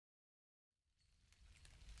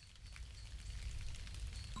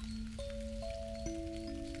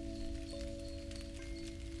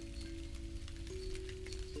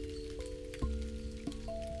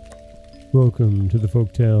Welcome to the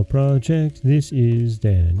Folktale Project. This is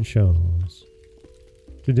Dan Shaws.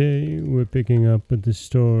 Today we're picking up with the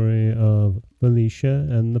story of Felicia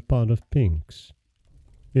and the Pot of Pinks.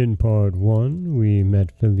 In part 1, we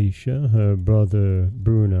met Felicia, her brother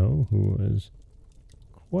Bruno, who was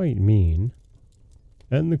quite mean,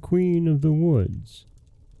 and the Queen of the Woods.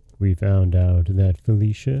 We found out that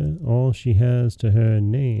Felicia, all she has to her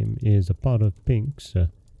name is a pot of pinks, a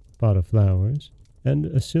pot of flowers, and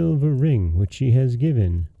a silver ring which she has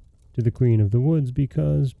given to the Queen of the Woods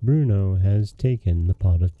because Bruno has taken the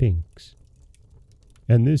pot of pinks.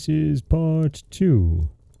 And this is part 2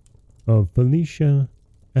 of Felicia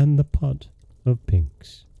and the Pot of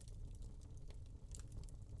Pinks.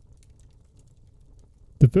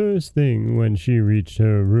 The first thing when she reached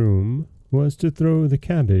her room was to throw the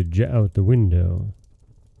cabbage out the window.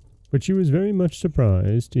 But she was very much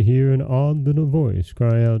surprised to hear an odd little voice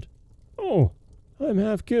cry out, "Oh, I'm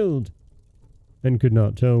half killed," and could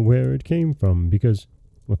not tell where it came from because,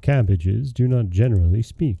 cabbages do not generally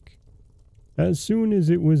speak. As soon as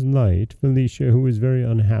it was light, Felicia, who was very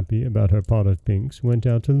unhappy about her pot of pinks, went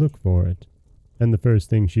out to look for it, and the first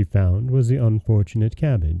thing she found was the unfortunate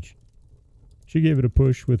cabbage. She gave it a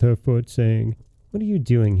push with her foot, saying, "What are you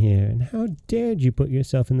doing here, and how dared you put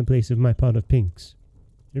yourself in the place of my pot of pinks?"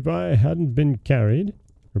 "If I hadn't been carried,"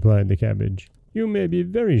 replied the cabbage, "you may be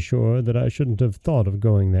very sure that I shouldn't have thought of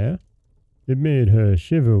going there." It made her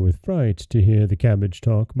shiver with fright to hear the cabbage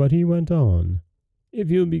talk, but he went on. "If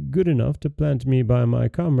you'll be good enough to plant me by my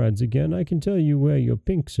comrades again, I can tell you where your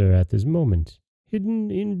pinks are at this moment, hidden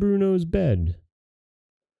in Bruno's bed."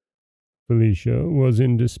 Felicia was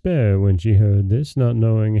in despair when she heard this, not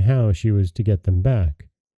knowing how she was to get them back.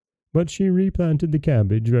 But she replanted the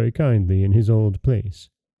cabbage very kindly in his old place,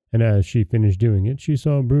 and as she finished doing it, she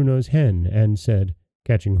saw Bruno's hen, and said,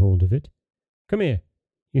 catching hold of it, "Come here,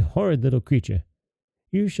 you horrid little creature.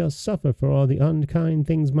 You shall suffer for all the unkind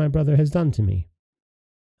things my brother has done to me."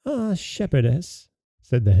 "Ah, shepherdess,"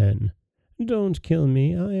 said the hen, "don't kill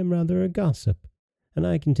me. I am rather a gossip, and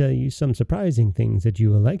I can tell you some surprising things that you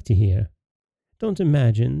will like to hear. Don't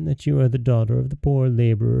imagine that you are the daughter of the poor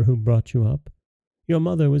laborer who brought you up. Your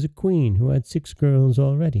mother was a queen who had 6 girls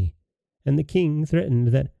already, and the king threatened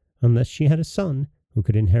that, unless she had a son who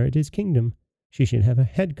could inherit his kingdom, she should have her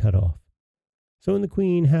head cut off. So when the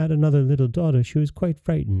queen had another little daughter, she was quite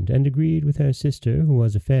frightened, and agreed with her sister, who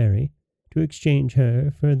was a fairy, to exchange her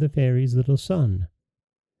for the fairy's little son.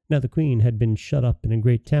 Now the queen had been shut up in a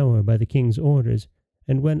great tower by the king's orders,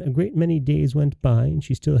 and when a great many days went by and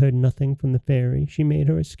she still heard nothing from the fairy, she made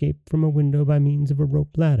her escape from a window by means of a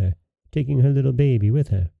rope ladder, taking her little baby with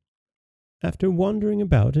her. After wandering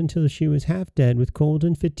about until she was half dead with cold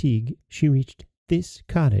and fatigue, she reached this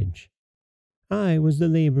cottage. I was the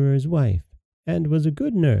laborer's wife, and was a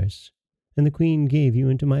good nurse, and the queen gave you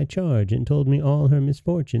into my charge and told me all her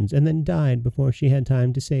misfortunes, and then died before she had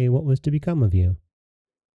time to say what was to become of you.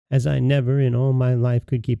 As I never in all my life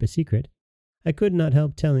could keep a secret, I could not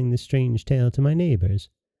help telling this strange tale to my neighbors,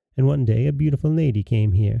 and one day a beautiful lady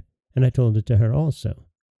came here, and I told it to her also.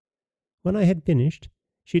 When I had finished,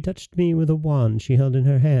 she touched me with a wand she held in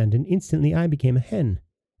her hand, and instantly I became a hen,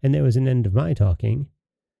 and there was an end of my talking.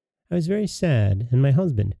 I was very sad, and my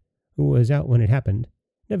husband, who was out when it happened,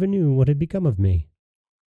 never knew what had become of me.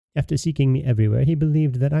 After seeking me everywhere, he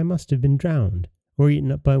believed that I must have been drowned, or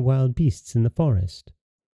eaten up by wild beasts in the forest.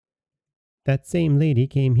 That same lady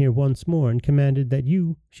came here once more and commanded that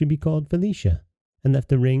you should be called Felicia, and left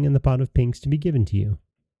the ring and the pot of pinks to be given to you.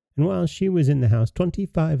 And while she was in the house,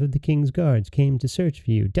 25 of the king's guards came to search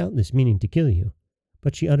for you, doubtless meaning to kill you.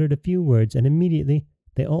 But she uttered a few words, and immediately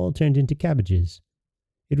they all turned into cabbages.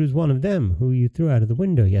 It was one of them who you threw out of the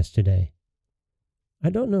window yesterday. I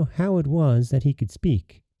don't know how it was that he could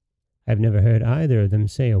speak. I've never heard either of them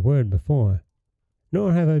say a word before,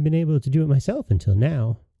 nor have I been able to do it myself until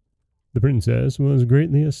now." The princess was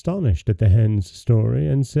greatly astonished at the hen's story,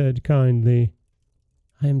 and said kindly,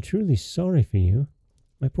 "I am truly sorry for you,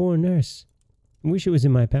 my poor nurse. I wish it was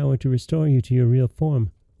in my power to restore you to your real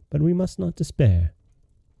form, but we must not despair.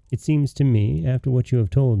 It seems to me, after what you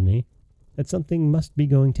have told me, that something must be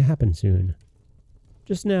going to happen soon.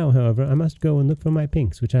 Just now, however, I must go and look for my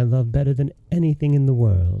pinks, which I love better than anything in the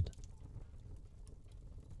world."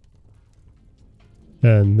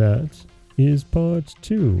 And that is part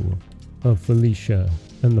 2 of Felicia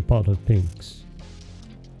and the Pot of Pinks.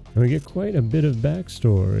 And we get quite a bit of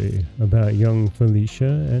backstory about young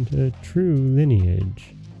Felicia and her true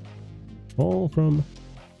lineage. All from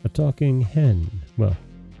a talking hen. Well,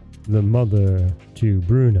 the mother to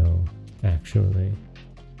Bruno, actually.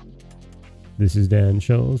 This is Dan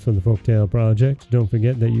Scholes from the Folktale Project. Don't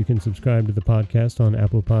forget that you can subscribe to the podcast on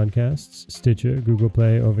Apple Podcasts, Stitcher, Google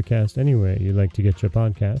Play, Overcast, anywhere you like to get your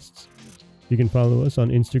podcasts. You can follow us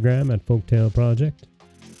on Instagram at Folktale Project.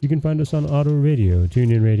 You can find us on Auto Radio,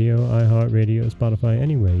 TuneIn Radio, iHeartRadio, Spotify,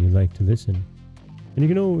 anywhere you like to listen. And you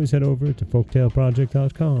can always head over to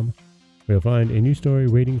folktaleproject.com, where you'll find a new story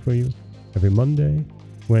waiting for you every Monday,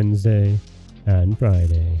 Wednesday, and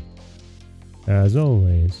Friday. As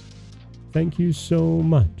always, thank you so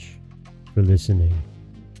much for listening.